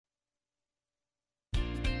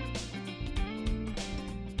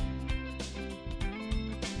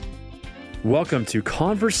Welcome to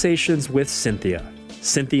Conversations with Cynthia.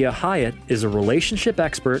 Cynthia Hiett is a relationship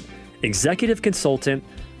expert, executive consultant,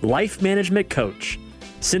 life management coach.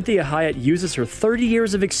 Cynthia Hiett uses her 30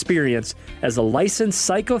 years of experience as a licensed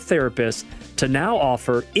psychotherapist to now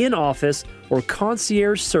offer in-office or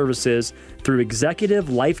concierge services through executive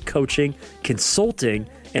life coaching, consulting,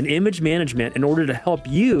 and image management in order to help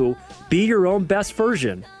you be your own best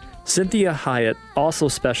version. Cynthia Hiett also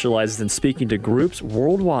specializes in speaking to groups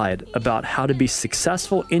worldwide about how to be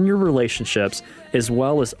successful in your relationships, as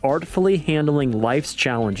well as artfully handling life's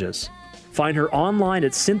challenges. Find her online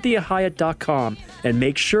at cynthiahiett.com and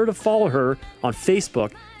make sure to follow her on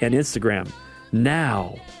Facebook and Instagram.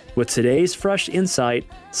 Now, with today's fresh insight,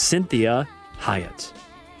 Cynthia Hiett.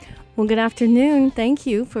 Well, good afternoon. Thank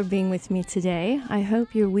you for being with me today. I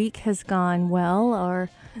hope your week has gone well,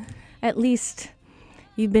 or at least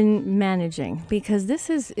you've been managing, because this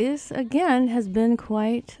again has been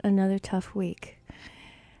quite another tough week.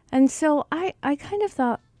 And so I kind of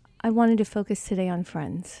thought I wanted to focus today on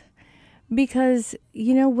friends, because,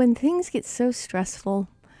 you know, when things get so stressful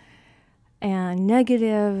and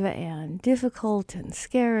negative and difficult and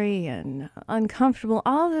scary and uncomfortable,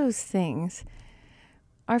 all those things,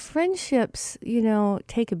 our friendships, you know,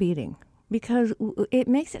 take a beating. Because it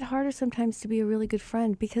makes it harder sometimes to be a really good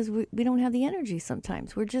friend, because we don't have the energy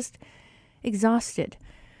sometimes. We're just exhausted,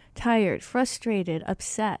 tired, frustrated,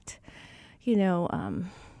 upset,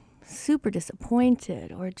 super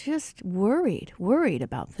disappointed, or just worried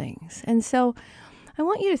about things. And so I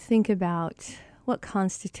want you to think about what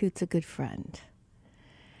constitutes a good friend.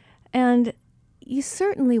 And you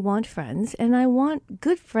certainly want friends, and I want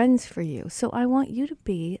good friends for you. So I want you to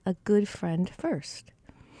be a good friend first.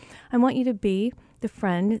 I want you to be the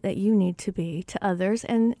friend that you need to be to others,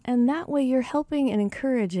 and that way you're helping and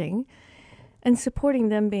encouraging and supporting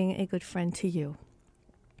them being a good friend to you.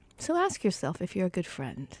 So ask yourself if you're a good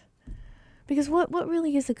friend. Because what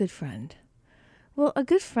really is a good friend? Well, a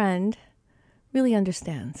good friend really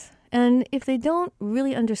understands. And if they don't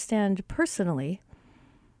really understand personally,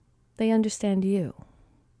 they understand you.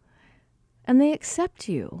 And they accept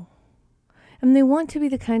you. And they want to be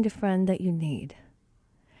the kind of friend that you need.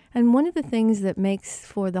 And one of the things that makes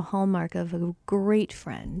for the hallmark of a great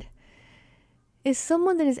friend is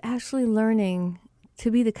someone that is actually learning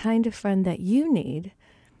to be the kind of friend that you need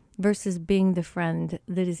versus being the friend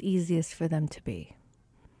that is easiest for them to be.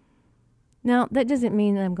 Now, that doesn't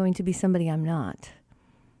mean that I'm going to be somebody I'm not.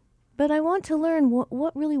 But I want to learn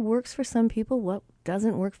what really works for some people, what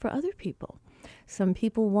doesn't work for other people. Some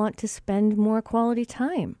people want to spend more quality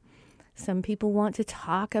time. Some people want to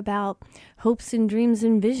talk about hopes and dreams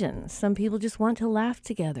and visions. Some people just want to laugh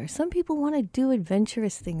together. Some people want to do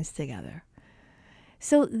adventurous things together.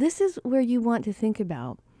 So this is where you want to think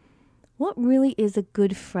about what really is a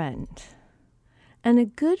good friend. And a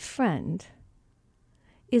good friend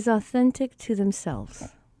is authentic to themselves.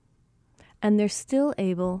 And they're still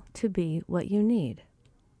able to be what you need.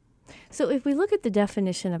 So if we look at the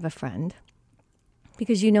definition of a friend,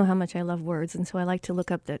 because you know how much I love words, and so I like to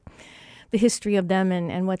look up the history of them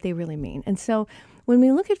and what they really mean. And so when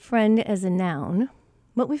we look at friend as a noun,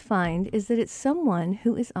 what we find is that it's someone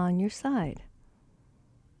who is on your side.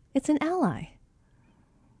 It's an ally.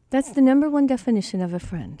 That's the number one definition of a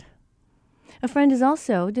friend. A friend is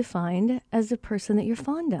also defined as a person that you're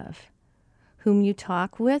fond of, whom you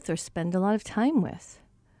talk with or spend a lot of time with.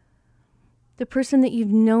 The person that you've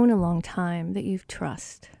known a long time, that you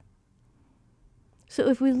trust. So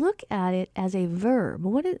if we look at it as a verb,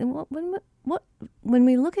 when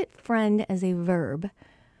we look at friend as a verb,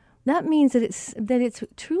 that means that it's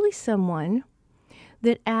truly someone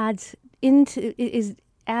that adds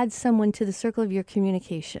someone to the circle of your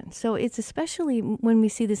communication. So it's especially when we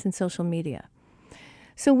see this in social media.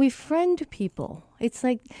 So we friend people. It's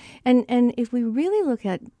like, and if we really look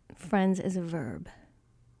at friends as a verb,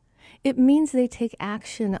 it means they take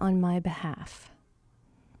action on my behalf.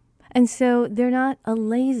 And so they're not a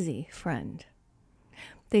lazy friend.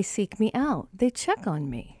 They seek me out. They check on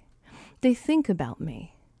me. They think about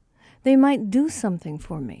me. They might do something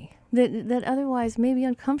for me that otherwise may be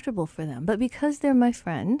uncomfortable for them. But because they're my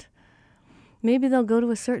friend, maybe they'll go to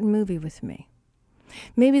a certain movie with me.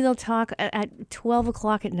 Maybe they'll talk at 12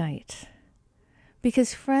 o'clock at night.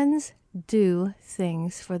 Because friends do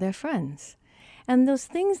things for their friends. And those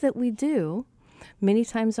things that we do many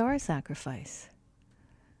times are a sacrifice.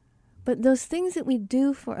 But those things that we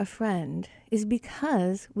do for a friend is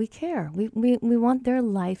because we care. We want their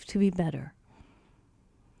life to be better.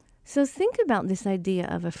 So think about this idea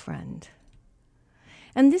of a friend.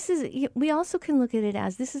 And we also can look at it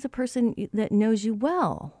as this is a person that knows you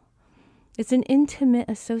well. It's an intimate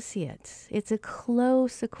associate. It's a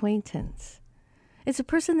close acquaintance. It's a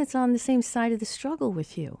person that's on the same side of the struggle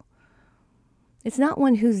with you. It's not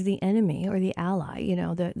one who's the enemy or the ally,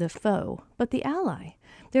 the foe, but the ally.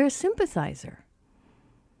 They're a sympathizer.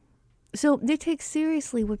 So they take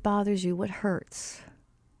seriously what bothers you, what hurts.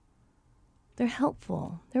 They're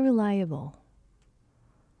helpful. They're reliable.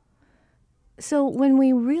 So when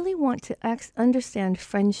we really want to understand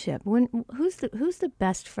friendship, who's the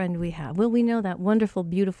best friend we have? Well, we know that wonderful,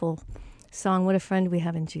 beautiful song, What a Friend We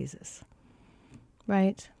Have in Jesus,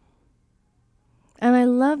 right? And I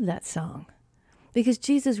love that song because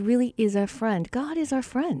Jesus really is our friend. God is our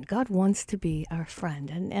friend. God wants to be our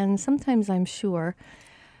friend. And sometimes I'm sure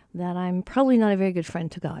that I'm probably not a very good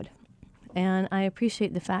friend to God. And I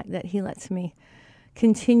appreciate the fact that he lets me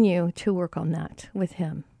continue to work on that with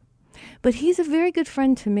him. But he's a very good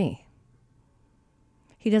friend to me.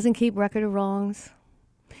 He doesn't keep record of wrongs.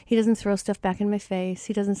 He doesn't throw stuff back in my face.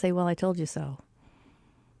 He doesn't say, well, I told you so.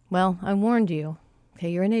 Well, I warned you. Okay,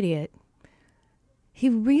 you're an idiot. He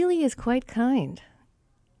really is quite kind,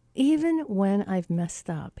 even when I've messed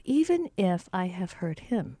up, even if I have hurt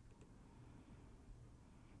him.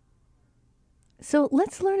 So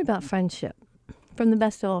let's learn about friendship from the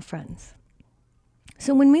best of all friends.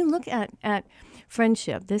 So when we look at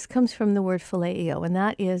friendship, this comes from the word phileo, and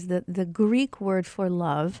that is the Greek word for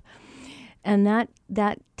love. And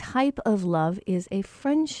that type of love is a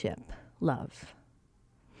friendship love.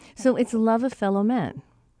 So it's love of fellow men.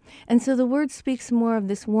 And so the word speaks more of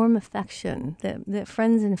this warm affection that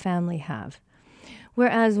friends and family have.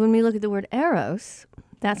 Whereas when we look at the word eros,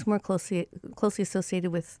 that's more closely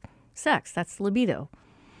associated with sex. That's libido.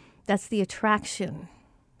 That's the attraction.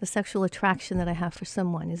 The sexual attraction that I have for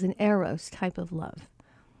someone is an eros type of love.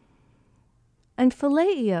 And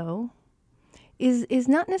phileo is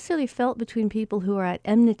not necessarily felt between people who are at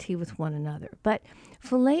enmity with one another, but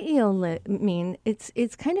phileo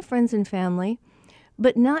it's kind of friends and family,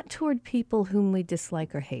 but not toward people whom we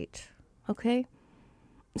dislike or hate, okay?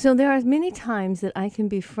 So there are many times that I can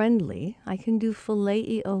be friendly, I can do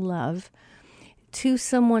phileo love to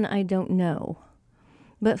someone I don't know.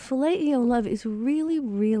 But phileo love is really,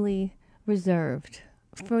 really reserved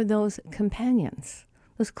for those companions,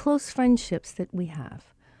 those close friendships that we have.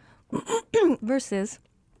 Versus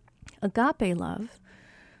agape love,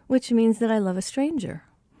 which means that I love a stranger.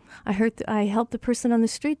 I help the person on the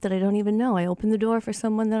street that I don't even know. I open the door for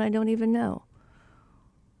someone that I don't even know.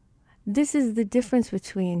 This is the difference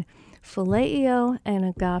between phileo and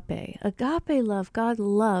agape. Agape love, God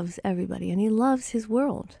loves everybody, and he loves his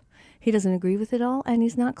world. He doesn't agree with it all, and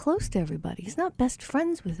he's not close to everybody. He's not best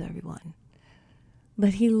friends with everyone.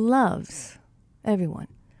 But he loves everyone.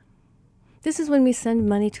 This is when we send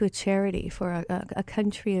money to a charity for a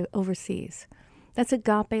country overseas. That's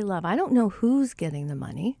agape love. I don't know who's getting the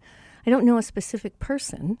money. I don't know a specific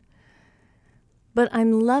person. But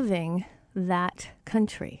I'm loving that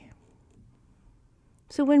country.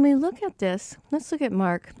 So when we look at this, let's look at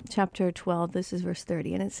Mark chapter 12. This is verse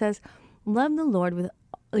 30. And it says, love the Lord with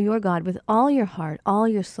your God with all your heart, all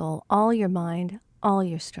your soul, all your mind, all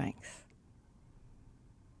your strength.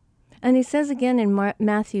 And he says again in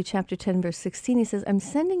Matthew chapter 10, verse 16, he says, I'm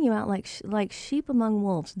sending you out like sheep among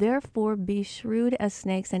wolves. Therefore, be shrewd as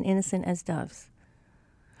snakes and innocent as doves.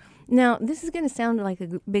 Now, this is going to sound like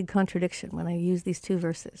a big contradiction when I use these two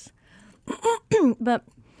verses. But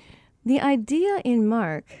the idea in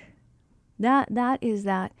Mark, that is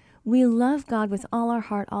that we love God with all our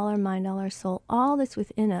heart, all our mind, all our soul, all that's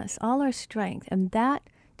within us, all our strength. And that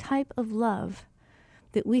type of love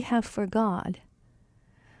that we have for God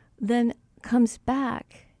then comes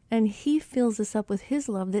back and he fills us up with his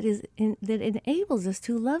love that enables us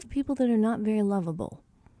to love people that are not very lovable.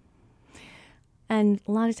 And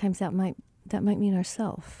a lot of times that might mean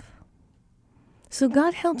ourselves. So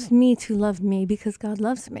God helps me to love me because God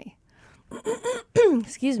loves me.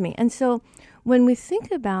 Excuse me. And so when we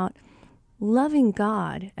think about loving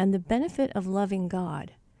God, and the benefit of loving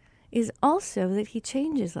God is also that he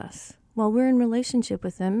changes us. While we're in relationship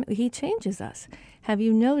with him, he changes us. Have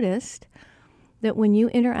you noticed that when you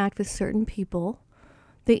interact with certain people,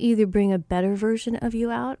 they either bring a better version of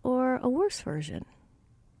you out or a worse version?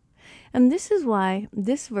 And this is why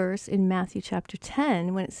this verse in Matthew chapter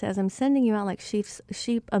 10, when it says, I'm sending you out like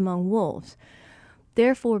sheep among wolves,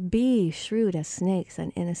 therefore be shrewd as snakes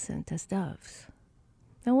and innocent as doves.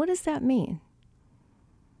 Now, what does that mean?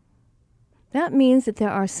 That means that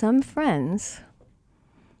there are some friends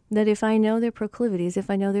that if I know their proclivities, if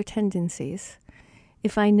I know their tendencies,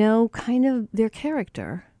 if I know kind of their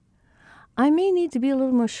character, I may need to be a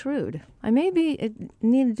little more shrewd. I may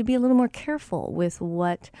need to be a little more careful with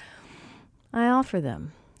what I offer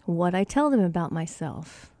them what I tell them about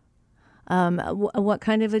myself, what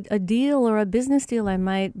kind of a deal or a business deal I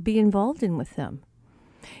might be involved in with them.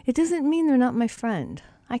 It doesn't mean they're not my friend.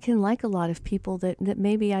 I can like a lot of people that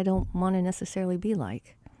maybe I don't want to necessarily be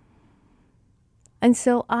like. And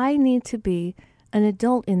so I need to be an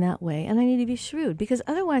adult in that way, and I need to be shrewd, because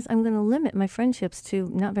otherwise I'm going to limit my friendships to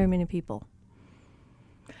not very many people.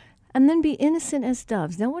 And then be innocent as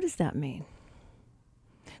doves. Now, what does that mean?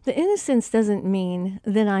 The innocence doesn't mean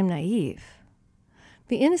that I'm naive.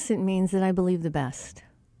 The innocent means that I believe the best.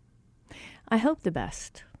 I hope the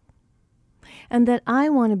best. And that I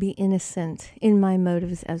want to be innocent in my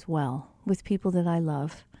motives as well with people that I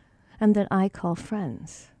love and that I call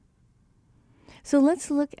friends. So let's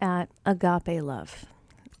look at agape love.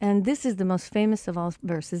 And this is the most famous of all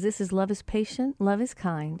verses. This is: love is patient, love is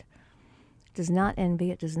kind, it does not envy,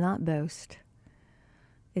 it does not boast,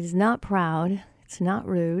 it is not proud, it's not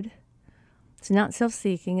rude, it's not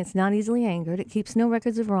self-seeking, it's not easily angered, it keeps no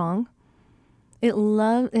records of wrong.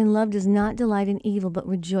 Love does not delight in evil, but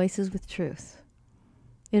rejoices with truth.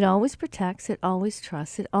 It always protects, it always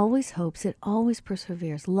trusts, it always hopes, it always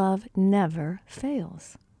perseveres. Love never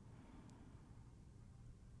fails.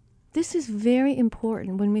 This is very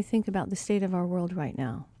important when we think about the state of our world right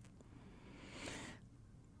now.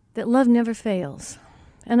 That love never fails.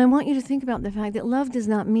 And I want you to think about the fact that love does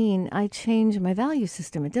not mean I change my value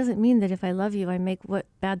system. It doesn't mean that if I love you, I make what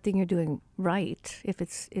bad thing you're doing right if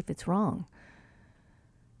it's wrong.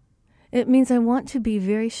 It means I want to be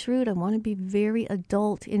very shrewd. I want to be very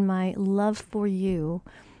adult in my love for you.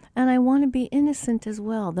 And I want to be innocent as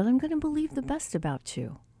well, that I'm going to believe the best about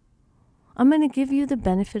you. I'm going to give you the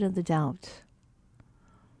benefit of the doubt.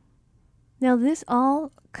 Now, this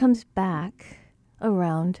all comes back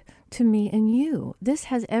around to me and you. This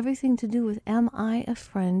has everything to do with, am I a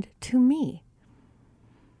friend to me?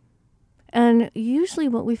 And usually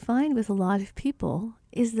what we find with a lot of people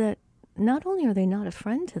is that not only are they not a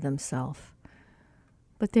friend to themselves,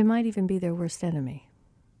 but they might even be their worst enemy.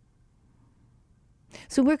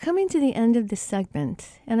 So we're coming to the end of this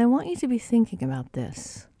segment, and I want you to be thinking about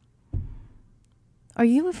this. Are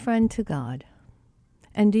you a friend to God?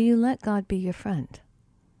 And do you let God be your friend?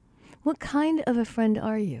 What kind of a friend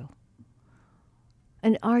are you?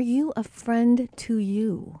 And are you a friend to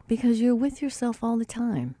you? Because you're with yourself all the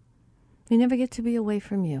time. You never get to be away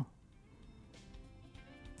from you.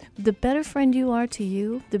 The better friend you are to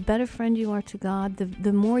you, the better friend you are to God,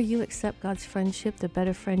 the more you accept God's friendship, the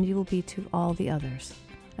better friend you will be to all the others.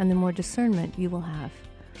 And the more discernment you will have.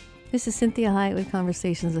 This is Cynthia Hiett with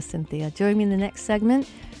Conversations with Cynthia. Join me in the next segment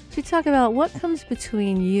as we talk about what comes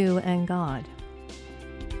between you and God.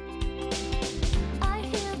 I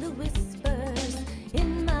hear the whispers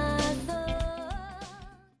in my thoughts.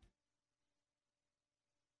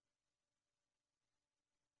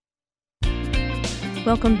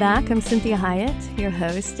 Welcome back. I'm Cynthia Hiett, your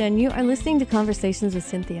host, and you are listening to Conversations with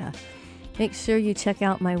Cynthia. Make sure you check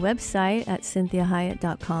out my website at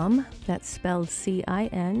cynthiahiett.com. That's spelled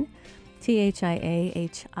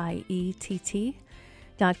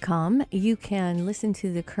CINTHIAHIETT.com. You can listen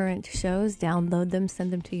to the current shows, download them,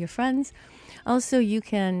 send them to your friends. Also, you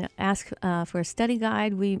can ask for a study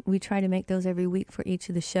guide. We try to make those every week for each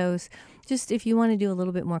of the shows, just if you want to do a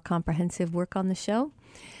little bit more comprehensive work on the show.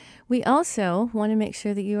 We also want to make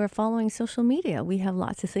sure that you are following social media. We have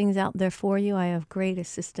lots of things out there for you. I have great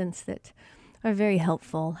assistants that are very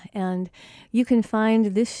helpful. And you can find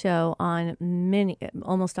this show on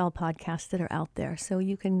almost all podcasts that are out there. So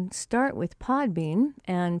you can start with Podbean,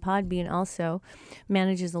 and Podbean also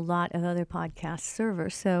manages a lot of other podcast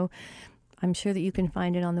servers. So I'm sure that you can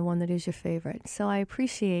find it on the one that is your favorite. So I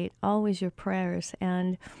appreciate always your prayers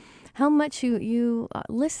and how much you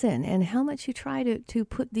listen and how much you try to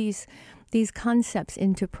put these concepts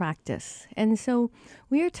into practice. And so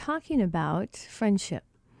we are talking about friendship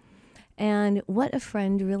and what a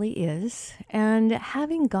friend really is, and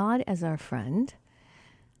having God as our friend,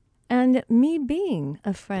 and me being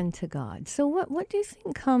a friend to God. So what do you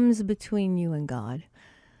think comes between you and God?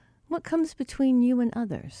 What comes between you and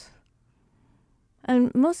others?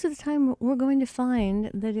 And most of the time, we're going to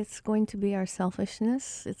find that it's going to be our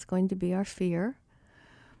selfishness, it's going to be our fear,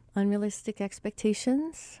 unrealistic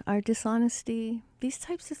expectations, our dishonesty. These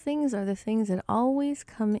types of things are the things that always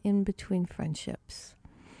come in between friendships.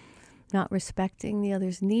 Not respecting the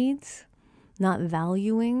other's needs, not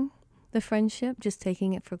valuing the friendship, just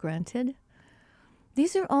taking it for granted.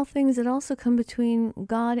 These are all things that also come between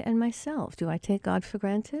God and myself. Do I take God for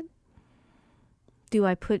granted? Do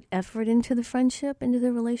I put effort into the friendship, into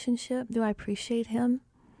the relationship? Do I appreciate him?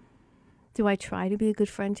 Do I try to be a good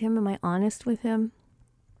friend to him? Am I honest with him?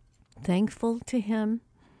 thankful to him,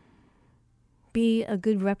 be a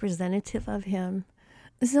good representative of him.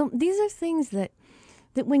 So these are things that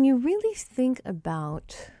when you really think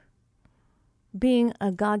about being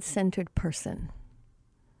a God-centered person,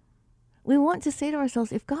 we want to say to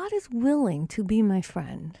ourselves, if God is willing to be my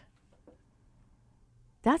friend,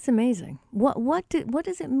 that's amazing. What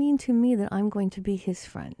does it mean to me that I'm going to be his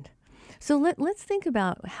friend? So let's think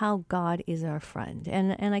about how God is our friend.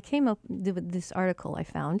 And I came up with this article I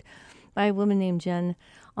found by a woman named Jen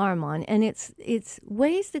Armon, and it's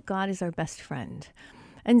ways that God is our best friend.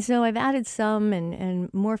 And so I've added some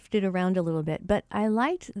and morphed it around a little bit, but I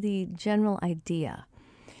liked the general idea.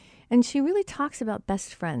 And she really talks about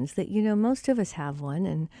best friends, that, most of us have one,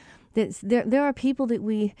 and there are people that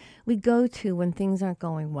we go to when things aren't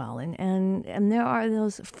going well. And there are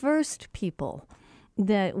those first people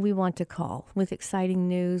that we want to call with exciting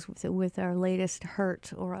news, with our latest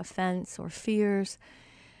hurt or offense or fears.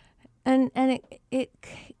 And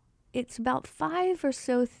it's about 5 or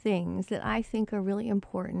so things that I think are really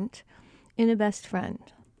important in a best friend.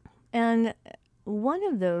 And one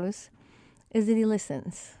of those is that he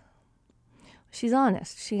listens. She's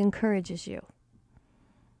honest. She encourages you.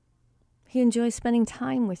 He enjoys spending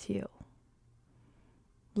time with you.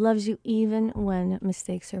 Loves you even when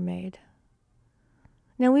mistakes are made.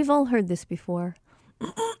 Now, we've all heard this before.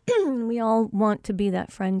 We all want to be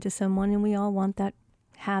that friend to someone, and we all want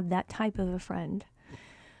have that type of a friend.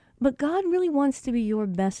 But God really wants to be your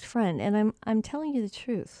best friend, and I'm telling you the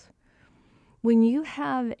truth. When you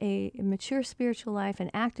have a mature spiritual life,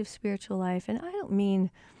 an active spiritual life, and I don't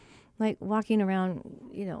mean like walking around,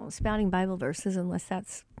 spouting Bible verses, unless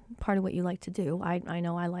that's part of what you like to do. I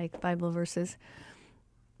know I like Bible verses.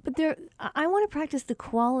 But I want to practice the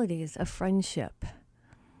qualities of friendship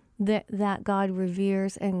that God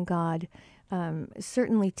reveres and God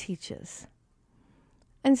certainly teaches.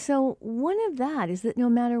 And so one of that is that no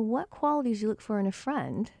matter what qualities you look for in a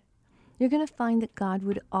friend, you're going to find that God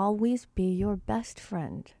would always be your best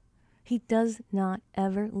friend. He does not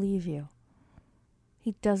ever leave you.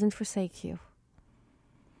 He doesn't forsake you.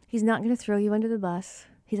 He's not going to throw you under the bus.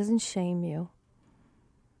 He doesn't shame you.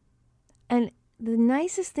 And the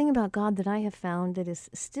nicest thing about God that I have found that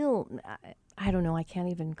is still, I don't know, I can't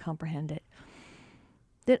even comprehend it,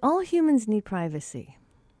 that all humans need privacy.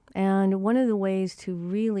 And one of the ways to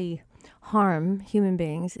really harm human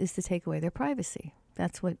beings is to take away their privacy.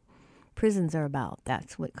 That's what prisons are about.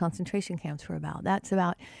 That's what concentration camps are about. That's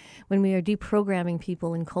about when we are deprogramming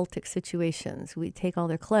people in cultic situations. We take all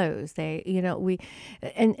their clothes.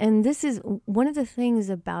 And this is one of the things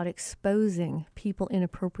about exposing people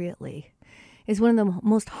inappropriately, is one of the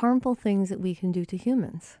most harmful things that we can do to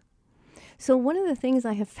humans. So one of the things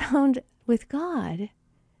I have found with God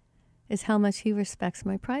is how much he respects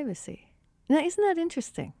my privacy. Now, isn't that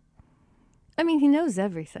interesting? I mean, he knows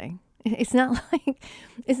everything. It's not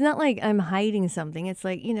like I'm hiding something. It's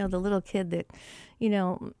like, the little kid that,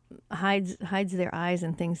 hides their eyes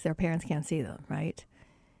and thinks their parents can't see them, right?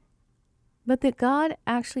 But that God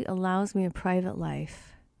actually allows me a private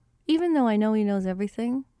life. Even though I know he knows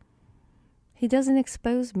everything, he doesn't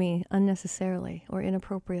expose me unnecessarily or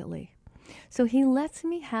inappropriately. So he lets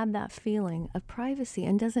me have that feeling of privacy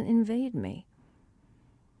and doesn't invade me.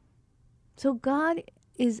 So God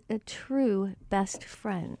is a true best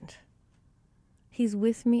friend. He's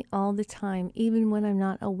with me all the time, even when I'm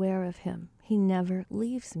not aware of him. He never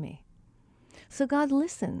leaves me. So God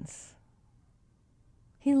listens.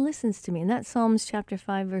 He listens to me. And that's Psalms chapter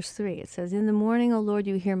 5, verse 3. It says, "In the morning, O Lord,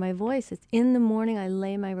 you hear my voice. It's in the morning I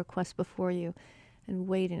lay my request before you and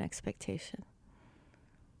wait in expectation."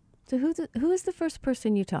 So who is the first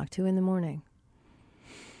person you talk to in the morning?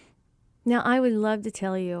 Now, I would love to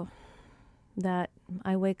tell you that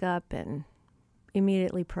I wake up and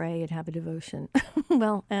immediately pray and have a devotion.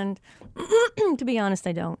 Well, and to be honest,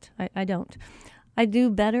 I don't. I don't. I do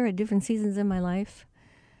better at different seasons in my life.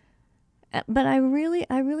 But I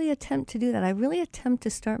really attempt to do that. I really attempt to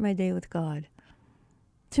start my day with God,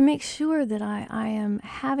 to make sure that I am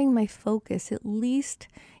having my focus, at least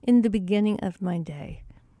in the beginning of my day,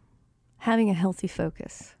 having a healthy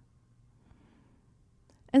focus.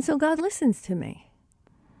 And so God listens to me.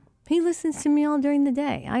 He listens to me all during the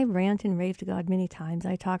day. I rant and rave to God many times.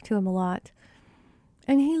 I talk to him a lot.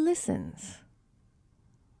 And he listens.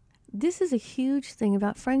 This is a huge thing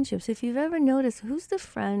about friendships. If you've ever noticed, who's the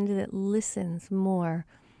friend that listens more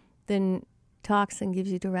than talks and gives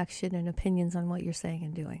you direction and opinions on what you're saying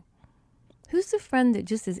and doing? Who's the friend that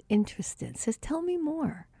just is interested, says, tell me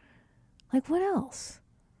more? Like, what else?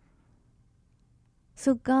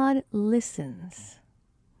 So God listens.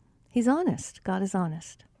 He's honest. God is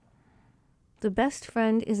honest. The best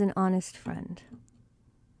friend is an honest friend,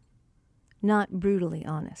 not brutally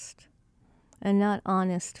honest, and not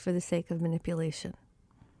honest for the sake of manipulation.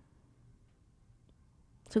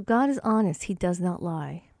 So God is honest. He does not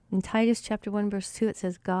lie. In Titus chapter 1, verse 2, it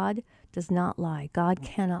says, God does not lie. God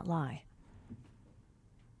cannot lie.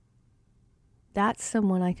 That's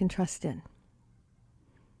someone I can trust in.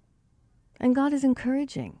 And God is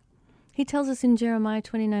encouraging. He tells us in Jeremiah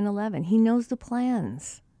 29:11, He knows the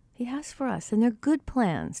plans He has for us, and they're good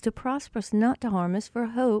plans, to prosper us, not to harm us, for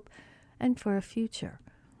hope and for a future.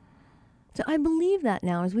 So I believe that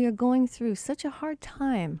now as we are going through such a hard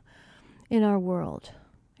time in our world,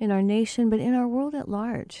 in our nation, but in our world at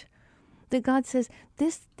large, that God says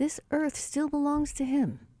this earth still belongs to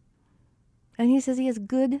Him. And He says He has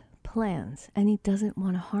good plans, and He doesn't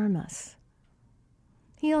want to harm us.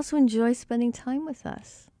 He also enjoys spending time with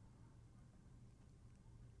us.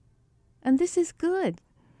 And this is good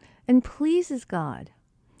and pleases God,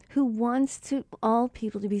 who wants all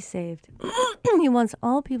people to be saved. He wants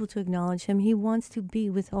all people to acknowledge Him. He wants to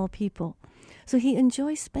be with all people. So He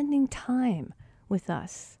enjoys spending time with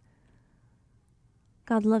us.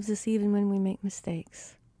 God loves us even when we make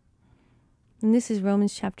mistakes. And this is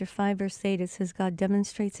Romans chapter 5, verse 8. It says, God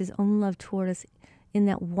demonstrates His own love toward us in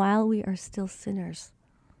that while we are still sinners,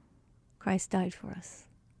 Christ died for us,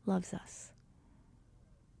 loves us.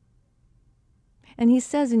 And He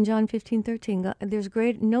says in John 15:13, there's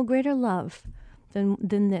no greater love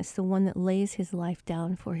than this, the one that lays his life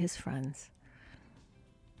down for his friends.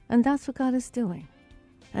 And that's what God is doing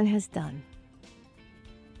and has done.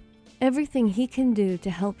 Everything He can do to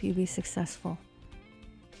help you be successful.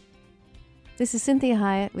 This is Cinthia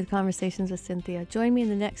Hiett with Conversations with Cinthia. Join me in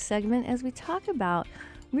the next segment as we talk about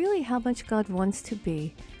really how much God wants to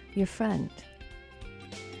be your friend.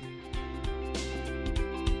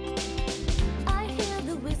 I hear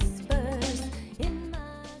the whispers in my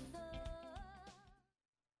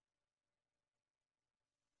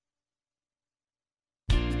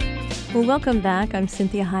thoughts. Well, welcome back. I'm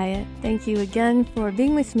Cinthia Hiett. Thank you again for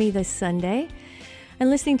being with me this Sunday and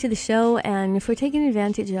listening to the show, and for taking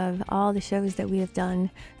advantage of all the shows that we have done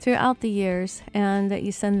throughout the years and that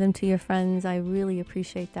you send them to your friends. I really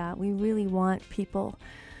appreciate that. We really want people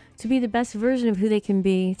to be the best version of who they can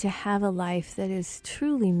be, to have a life that is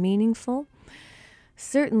truly meaningful,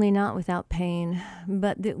 certainly not without pain,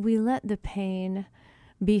 but that we let the pain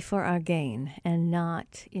be for our gain and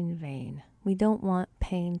not in vain. We don't want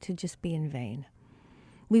pain to just be in vain.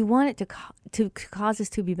 We want it to cause us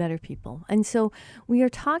to be better people. And so we are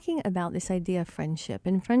talking about this idea of friendship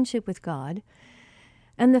and friendship with God,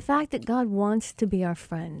 and the fact that God wants to be our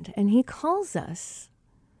friend, and He calls us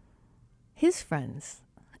His friends.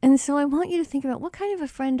 And so I want you to think about, what kind of a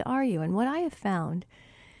friend are you? And what I have found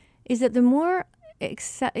is that the more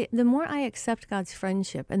I accept God's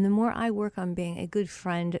friendship and the more I work on being a good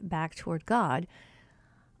friend back toward God,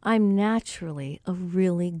 I'm naturally a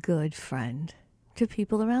really good friend to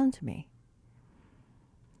people around me.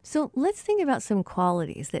 So let's think about some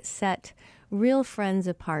qualities that set real friends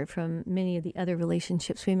apart from many of the other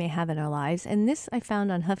relationships we may have in our lives. And this I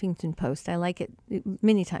found on Huffington Post. I like it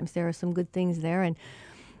many times. There are some good things there. And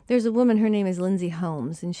there's a woman, her name is Lindsay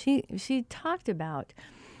Holmes, and she talked about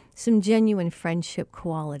some genuine friendship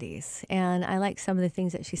qualities. And I like some of the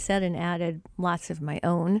things that she said and added lots of my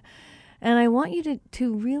own. And I want you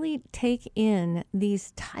to really take in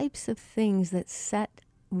these types of things that set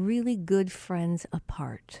really good friends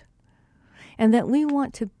apart, and that we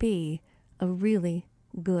want to be a really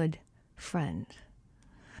good friend,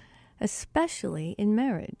 especially in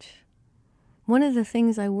marriage. One of the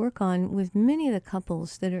things I work on with many of the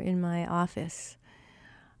couples that are in my office,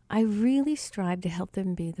 I really strive to help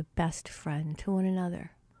them be the best friend to one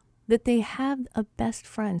another. That they have a best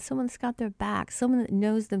friend, someone that's got their back, someone that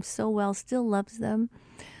knows them so well, still loves them,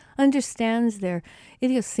 understands their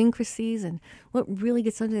idiosyncrasies and what really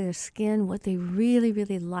gets under their skin, what they really,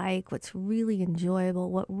 really like, what's really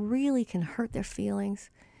enjoyable, what really can hurt their feelings.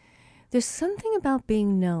 There's something about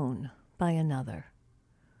being known by another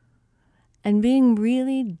and being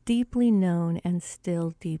really deeply known and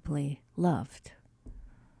still deeply loved.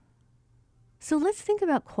 So let's think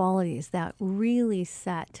about qualities that really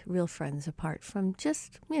set real friends apart from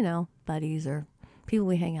just, buddies or people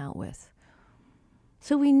we hang out with.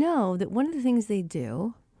 So we know that one of the things they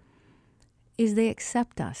do is they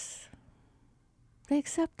accept us. They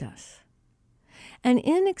accept us. And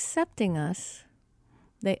in accepting us,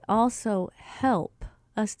 they also help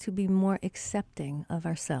us to be more accepting of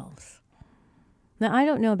ourselves. Now, I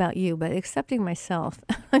don't know about you, but accepting myself,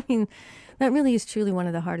 that really is truly one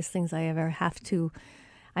of the hardest things I ever have to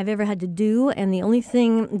I've ever had to do. And the only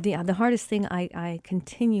thing, the hardest thing I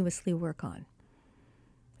continuously work on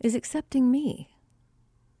is accepting me.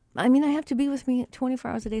 I mean, I have to be with me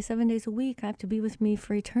 24 hours a day, 7 days a week. I have to be with me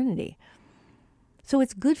for eternity. So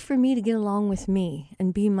it's good for me to get along with me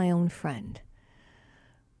and be my own friend.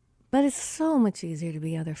 But it's so much easier to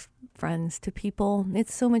be other friends to people.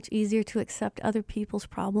 It's so much easier to accept other people's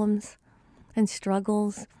problems and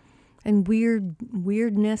struggles and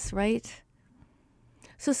weirdness, right?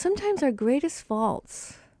 So sometimes our greatest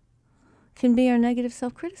faults can be our negative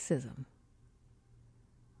self-criticism.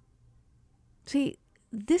 See,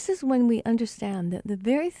 this is when we understand that the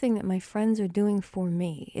very thing that my friends are doing for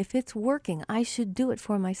me, if it's working, I should do it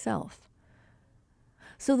for myself.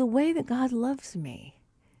 So the way that God loves me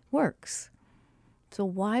works. So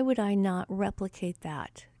why would I not replicate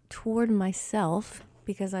that toward myself,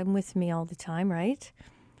 because I'm with me all the time, right?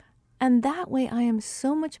 And that way I am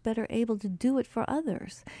so much better able to do it for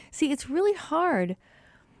others. See, it's really hard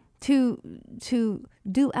to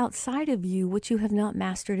do outside of you what you have not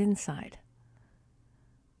mastered inside.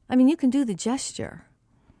 I mean, you can do the gesture,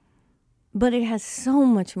 but it has so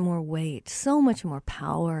much more weight, so much more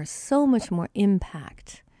power, so much more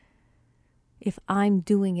impact if I'm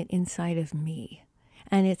doing it inside of me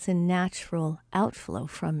and it's a natural outflow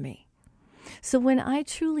from me. So when I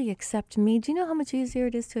truly accept me, do you know how much easier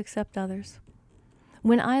it is to accept others?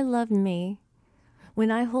 When I love me,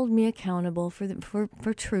 when I hold me accountable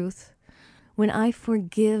for truth, when I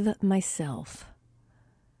forgive myself,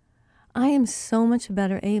 I am so much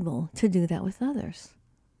better able to do that with others.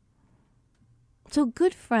 So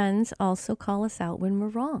good friends also call us out when we're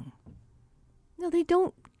wrong. No, they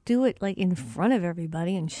don't do it like in front of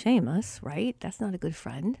everybody and shame us, right? That's not a good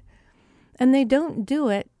friend. And they don't do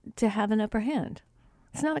it to have an upper hand.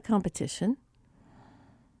 It's not a competition.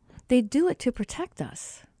 They do it to protect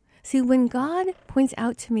us. See, when God points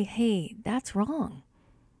out to me, hey, that's wrong.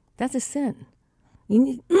 That's a sin.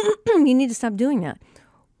 You need to stop doing that.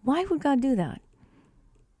 Why would God do that?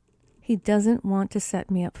 He doesn't want to set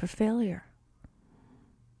me up for failure.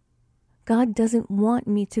 God doesn't want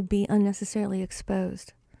me to be unnecessarily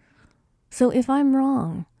exposed. So if I'm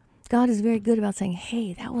wrong, God is very good about saying,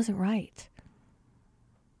 hey, that wasn't right.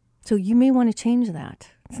 So you may want to change that.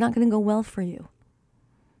 It's not going to go well for you.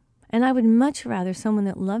 And I would much rather someone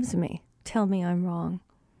that loves me tell me I'm wrong,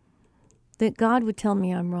 that God would tell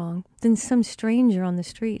me I'm wrong, than some stranger on the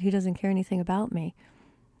street who doesn't care anything about me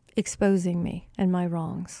exposing me and my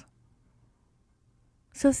wrongs.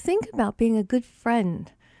 So think about being a good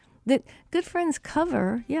friend. That good friends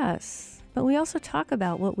cover, yes, but we also talk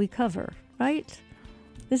about what we cover, right?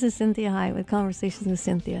 This is Cynthia Hiett with Conversations with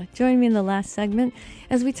Cynthia. Join me in the last segment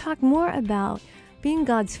as we talk more about being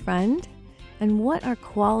God's friend and what are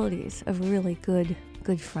qualities of really good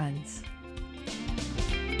friends.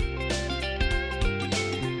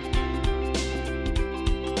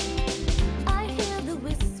 I hear the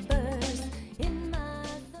whispers in my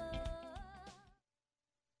thoughts.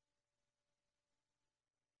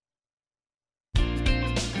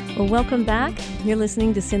 Well, welcome back. You're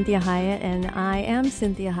listening to Cynthia Hiett, and I am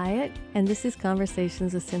Cynthia Hiett, and this is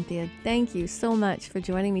Conversations with Cynthia. Thank you so much for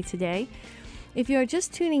joining me today. If you are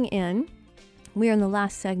just tuning in, we are in the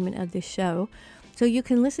last segment of this show, so you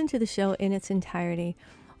can listen to the show in its entirety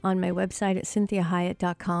on my website at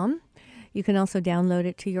cynthiahiett.com. You can also download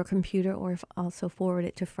it to your computer or also forward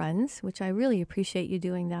it to friends, which I really appreciate you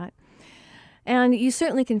doing that. And you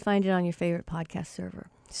certainly can find it on your favorite podcast server.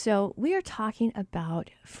 So we are talking about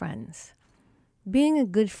friends, being a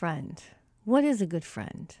good friend. What is a good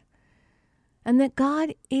friend? And that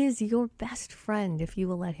God is your best friend if you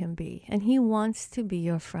will let him be. And he wants to be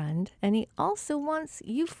your friend. And he also wants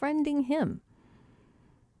you friending him.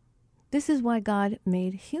 This is why God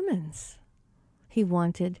made humans. He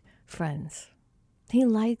wanted friends. He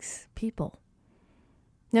likes people.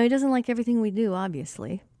 Now, he doesn't like everything we do,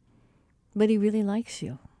 obviously, but he really likes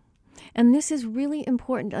you. And this is really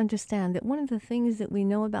important to understand, that one of the things that we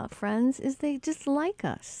know about friends is they just like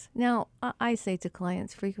us. Now, I say to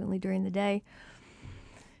clients frequently during the day,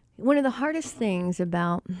 one of the hardest things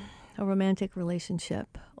about a romantic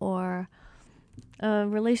relationship or a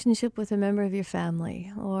relationship with a member of your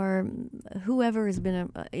family or whoever has been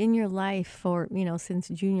in your life for, since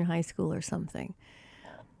junior high school or something,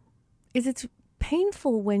 is it's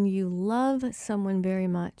painful when you love someone very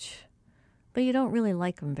much, but you don't really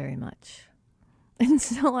like them very much. And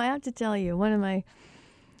so I have to tell you, one of my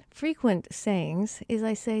frequent sayings is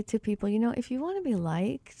I say to people, if you want to be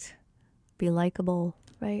liked, be likable,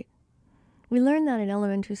 right? We learned that in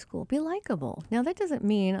elementary school. Be likable. Now, that doesn't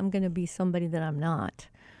mean I'm going to be somebody that I'm not.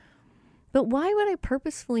 But why would I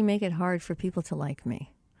purposefully make it hard for people to like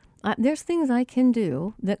me? There's things I can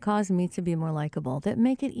do that cause me to be more likable, that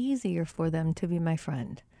make it easier for them to be my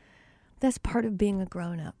friend. That's part of being a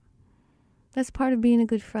grown-up. That's part of being a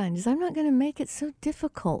good friend, is I'm not going to make it so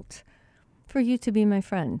difficult for you to be my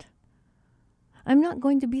friend. I'm not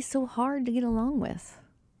going to be so hard to get along with.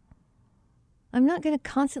 I'm not going to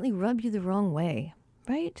constantly rub you the wrong way,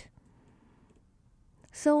 right?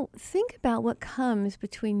 So think about what comes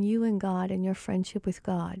between you and God and your friendship with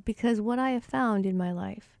God, because what I have found in my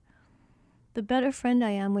life, the better friend I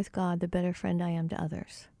am with God, the better friend I am to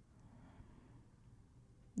others.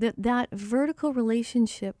 That vertical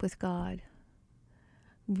relationship with God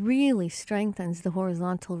really strengthens the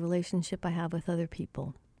horizontal relationship I have with other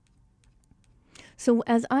people. So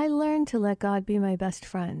as I learn to let God be my best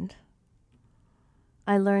friend,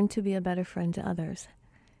 I learn to be a better friend to others.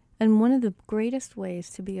 And one of the greatest ways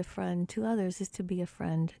to be a friend to others is to be a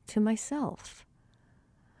friend to myself.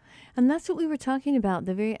 And that's what we were talking about at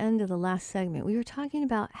the very end of the last segment. We were talking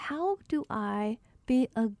about, how do I be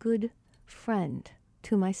a good friend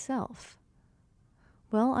to myself?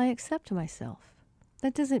 Well, I accept myself.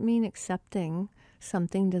 That doesn't mean accepting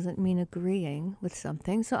something, doesn't mean agreeing with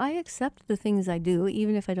something. So I accept the things I do,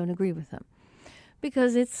 even if I don't agree with them,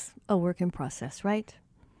 because it's a work in process, right?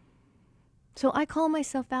 So I call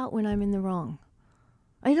myself out when I'm in the wrong.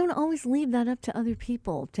 I don't always leave that up to other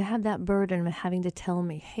people to have that burden of having to tell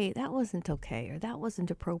me, hey, that wasn't okay, or that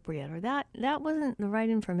wasn't appropriate, or that wasn't the right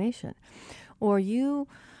information, or you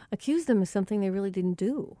accuse them of something they really didn't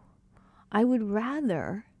do. I would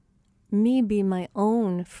rather me be my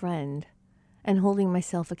own friend and holding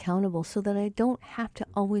myself accountable so that I don't have to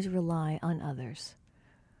always rely on others.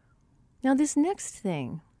 Now, this next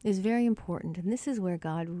thing is very important, and this is where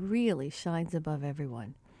God really shines above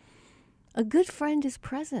everyone. A good friend is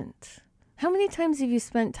present. How many times have you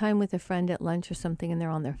spent time with a friend at lunch or something and they're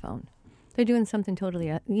on their phone? They're doing something totally,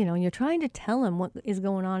 and you're trying to tell them what is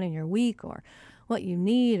going on in your week, or what you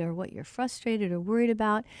need, or what you're frustrated or worried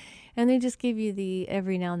about, and they just give you the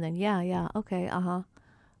every now and then, yeah, okay,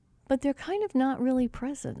 but they're kind of not really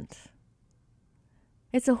present.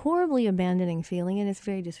 It's a horribly abandoning feeling, and it's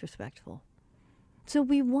very disrespectful. So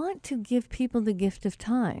we want to give people the gift of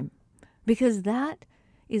time, because that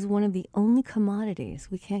is one of the only commodities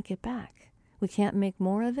we can't get back. We can't make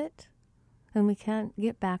more of it, and we can't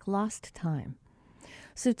get back lost time.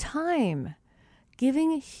 So time,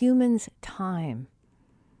 giving humans time,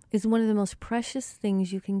 is one of the most precious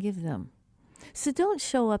things you can give them. So don't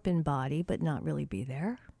show up in body but not really be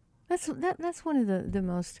there. That's one of the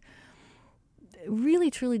most really,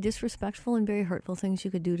 truly disrespectful and very hurtful things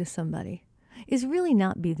you could do to somebody, is really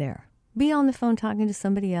not be there. Be on the phone talking to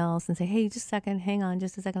somebody else and say, hey, just a second, hang on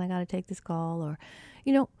just a second, I got to take this call. Or,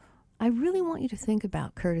 I really want you to think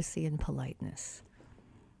about courtesy and politeness.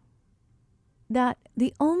 That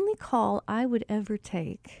the only call I would ever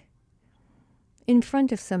take in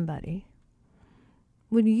front of somebody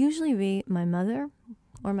would usually be my mother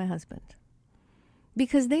or my husband,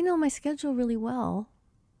 because they know my schedule really well.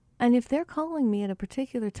 And if they're calling me at a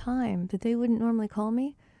particular time that they wouldn't normally call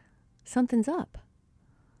me, something's up.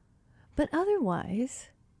 But otherwise,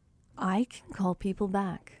 I can call people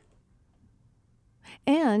back.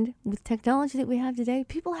 And with technology that we have today,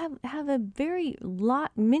 people have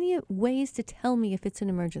many ways to tell me if it's an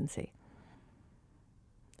emergency.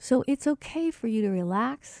 So it's okay for you to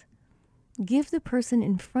relax. Give the person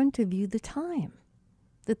in front of you the time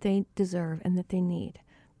that they deserve and that they need.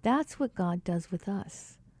 That's what God does with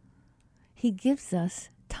us. He gives us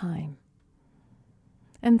time.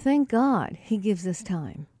 And thank God he gives us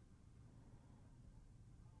time.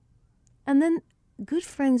 And then good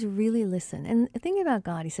friends really listen. And the thing about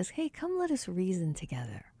God, he says, hey, come let us reason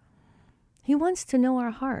together. He wants to know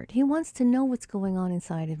our heart. He wants to know what's going on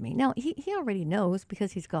inside of me. Now, he already knows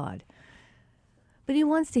because he's God. But he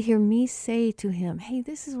wants to hear me say to him, hey,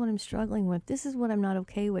 this is what I'm struggling with. This is what I'm not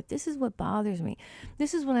okay with. This is what bothers me.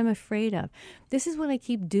 This is what I'm afraid of. This is what I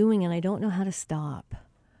keep doing and I don't know how to stop.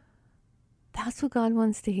 That's what God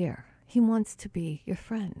wants to hear. He wants to be your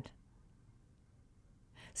friend.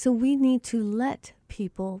 So we need to let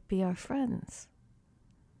people be our friends.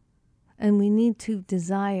 And we need to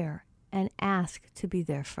desire and ask to be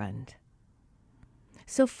their friend.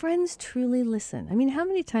 So friends truly listen. I mean, how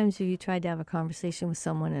many times have you tried to have a conversation with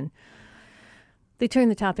someone and they turn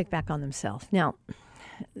the topic back on themselves? Now,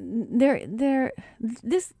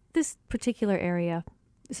 this particular area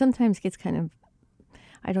sometimes gets kind of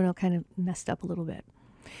messed up a little bit.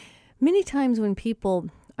 Many times when people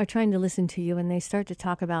are trying to listen to you and they start to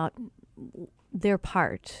talk about their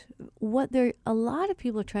part, a lot of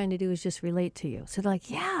people are trying to do is just relate to you. So they're like,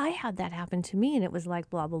 yeah, I had that happen to me and it was like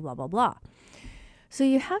blah, blah, blah, blah, blah. So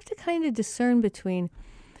you have to kind of discern between,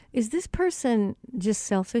 is this person just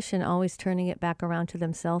selfish and always turning it back around to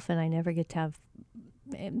themselves, and I never get to have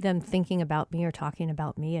them thinking about me or talking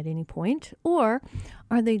about me at any point? Or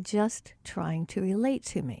are they just trying to relate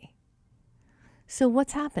to me? So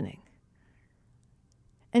what's happening?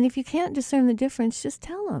 And if you can't discern the difference, just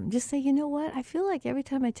tell them. Just say, you know what? I feel like every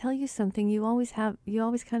time I tell you something, you always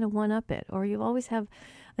kind of one up it, or you always have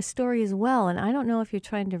a story as well. And I don't know if you're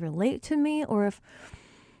trying to relate to me or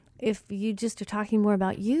if you just are talking more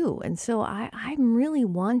about you. And so I'm really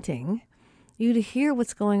wanting you to hear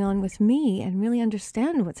what's going on with me and really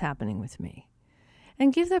understand what's happening with me.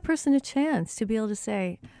 And give that person a chance to be able to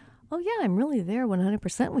say, oh yeah, I'm really there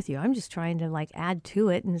 100% with you. I'm just trying to like add to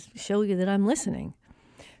it and show you that I'm listening.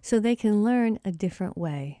 So they can learn a different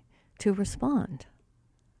way to respond.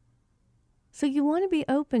 So you want to be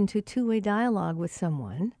open to two-way dialogue with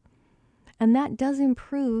someone, and that does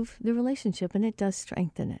improve the relationship and it does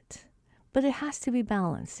strengthen it. But it has to be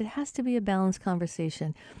balanced. It has to be a balanced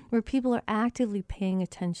conversation where people are actively paying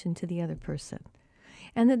attention to the other person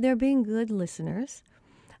and that they're being good listeners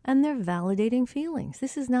and they're validating feelings.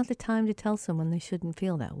 This is not the time to tell someone they shouldn't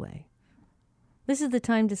feel that way. This is the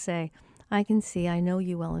time to say, I can see, I know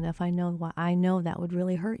you well enough. I know that would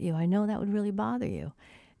really hurt you. I know that would really bother you.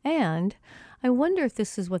 And I wonder if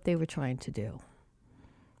this is what they were trying to do.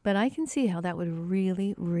 But I can see how that would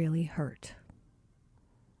really, really hurt.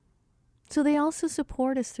 So they also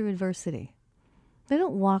support us through adversity. They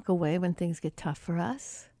don't walk away when things get tough for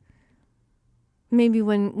us. Maybe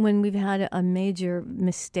when we've had a major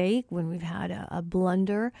mistake, when we've had a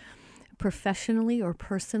blunder professionally or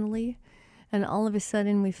personally, and all of a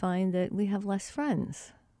sudden we find that we have less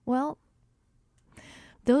friends. Well,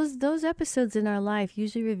 those episodes in our life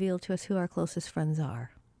usually reveal to us who our closest friends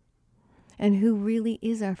are and who really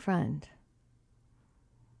is our friend.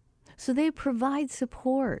 So they provide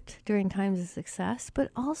support during times of success,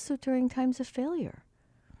 but also during times of failure.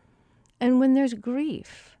 And when there's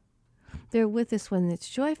grief, they're with us when it's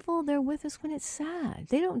joyful, they're with us when it's sad.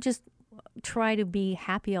 They don't just try to be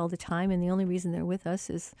happy all the time, and the only reason they're with us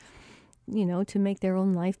is, to make their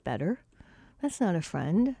own life better. That's not a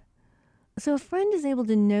friend. So a friend is able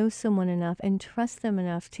to know someone enough and trust them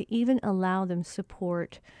enough to even allow them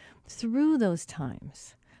support through those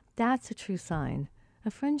times. That's a true sign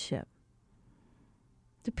of friendship.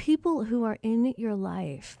 The people who are in your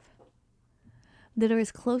life that are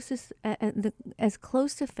as close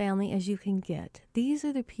to family as you can get, these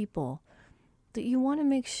are the people that you want to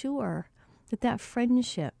make sure that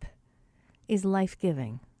friendship is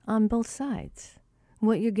life-giving on both sides.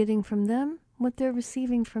 What you're getting from them, what they're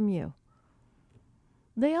receiving from you.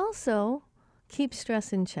 They also keep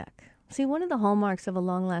stress in check. See, one of the hallmarks of a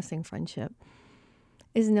long-lasting friendship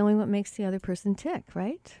is knowing what makes the other person tick,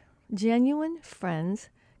 right? Genuine friends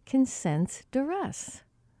can sense duress.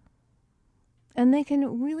 And they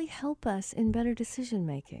can really help us in better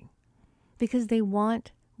decision-making because they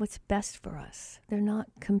want what's best for us. They're not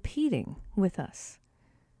competing with us.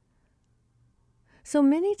 So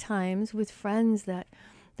many times with friends that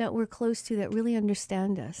we're close to that really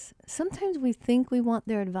understand us, sometimes we think we want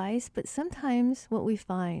their advice, but sometimes what we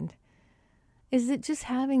find is that just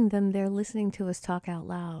having them there listening to us talk out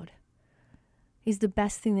loud is the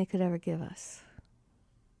best thing they could ever give us.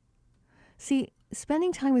 See,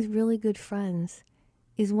 spending time with really good friends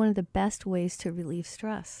is one of the best ways to relieve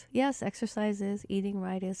stress. Yes, exercise is, eating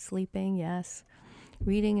right is, sleeping, yes,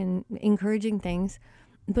 reading and encouraging things.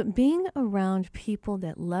 But being around people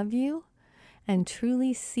that love you and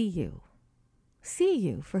truly see you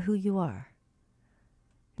for who you are,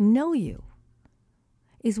 know you,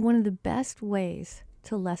 is one of the best ways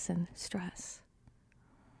to lessen stress.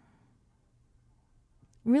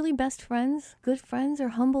 Really best friends, good friends, are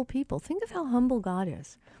humble people. Think of how humble God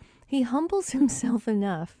is. He humbles himself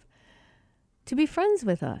enough to be friends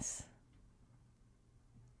with us.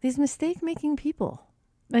 These mistake-making people,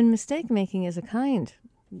 and mistake-making is a kind,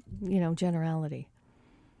 generality.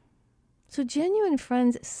 So genuine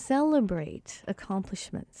friends celebrate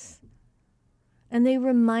accomplishments, and they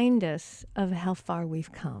remind us of how far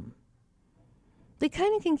we've come. They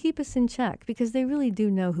kind of can keep us in check because they really do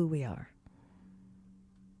know who we are.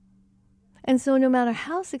 And so no matter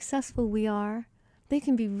how successful we are, they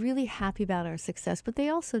can be really happy about our success, but they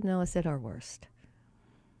also know us at our worst.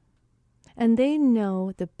 And they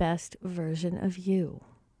know the best version of you.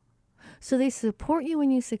 So they support you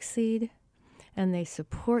when you succeed, and they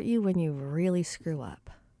support you when you really screw up.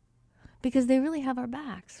 Because they really have our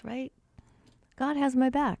backs, right? God has my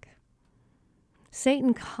back.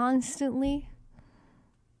 Satan constantly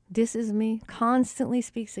disses me, constantly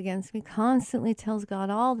speaks against me, constantly tells God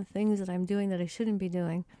all the things that I'm doing that I shouldn't be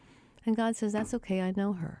doing. And God says, that's okay, I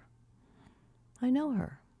know her. I know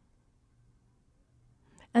her.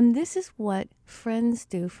 And this is what friends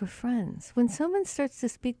do for friends. When someone starts to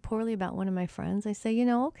speak poorly about one of my friends, I say,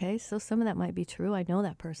 okay, so some of that might be true. I know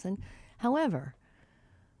that person. However,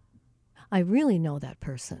 I really know that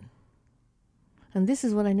person. And this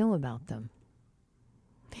is what I know about them.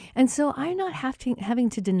 And so I'm not having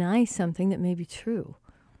to deny something that may be true.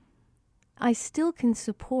 I still can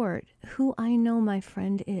support who I know my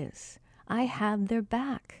friend is. I have their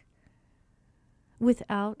back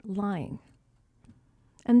without lying.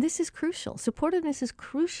 And this is crucial. Supportiveness is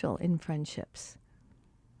crucial in friendships.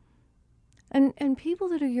 And people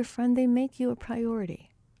that are your friend, they make you a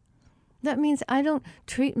priority. That means I don't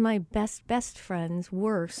treat my best friends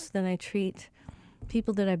worse than I treat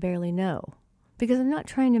people that I barely know, because I'm not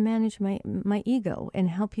trying to manage my ego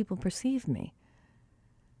and how people perceive me.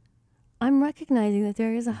 I'm recognizing that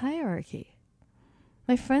there is a hierarchy.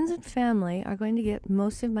 My friends and family are going to get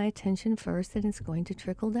most of my attention first, and it's going to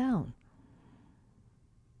trickle down.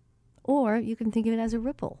 Or you can think of it as a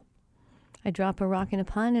ripple. I drop a rock in a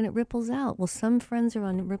pond and it ripples out. Well, some friends are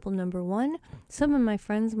on ripple number 1. Some of my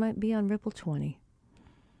friends might be on ripple 20.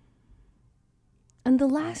 And the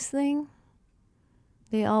last thing,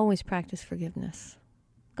 they always practice forgiveness.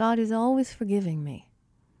 God is always forgiving me.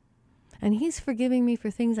 And he's forgiving me for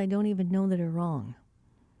things I don't even know that are wrong.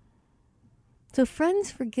 So friends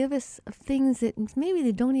forgive us of things that maybe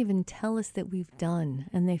they don't even tell us that we've done,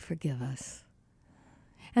 and they forgive us.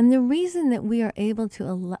 And the reason that we are able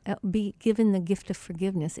to be given the gift of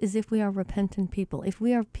forgiveness is if we are repentant people. If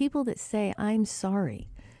we are people that say, I'm sorry.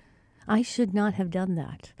 I should not have done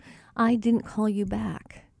that. I didn't call you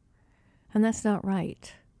back. And that's not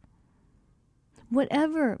right.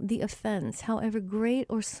 Whatever the offense, however great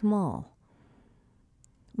or small,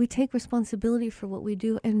 we take responsibility for what we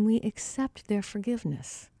do and we accept their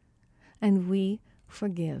forgiveness. And we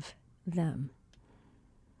forgive them.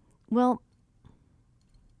 Well,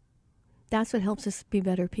 that's what helps us be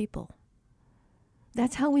better people.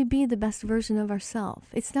 That's how we be the best version of ourselves.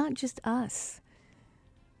 It's not just us.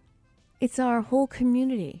 It's our whole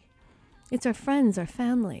community. It's our friends, our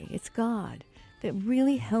family. It's God that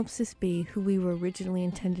really helps us be who we were originally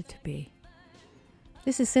intended to be.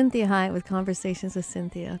 This is Cynthia Hiett with Conversations with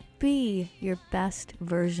Cynthia. Be your best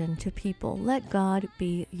version to people. Let God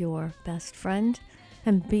be your best friend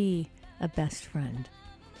and be a best friend.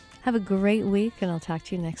 Have a great week, and I'll talk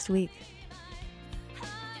to you next week.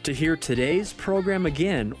 To hear today's program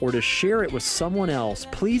again or to share it with someone else,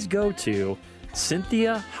 please go to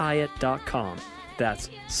CynthiaHiett.com. That's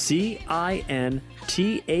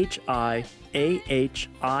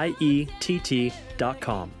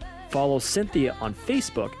CynthiaHiett.com. Follow Cynthia on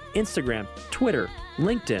Facebook, Instagram, Twitter,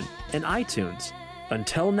 LinkedIn, and iTunes.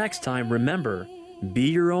 Until next time, remember, be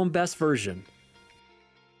your own best version.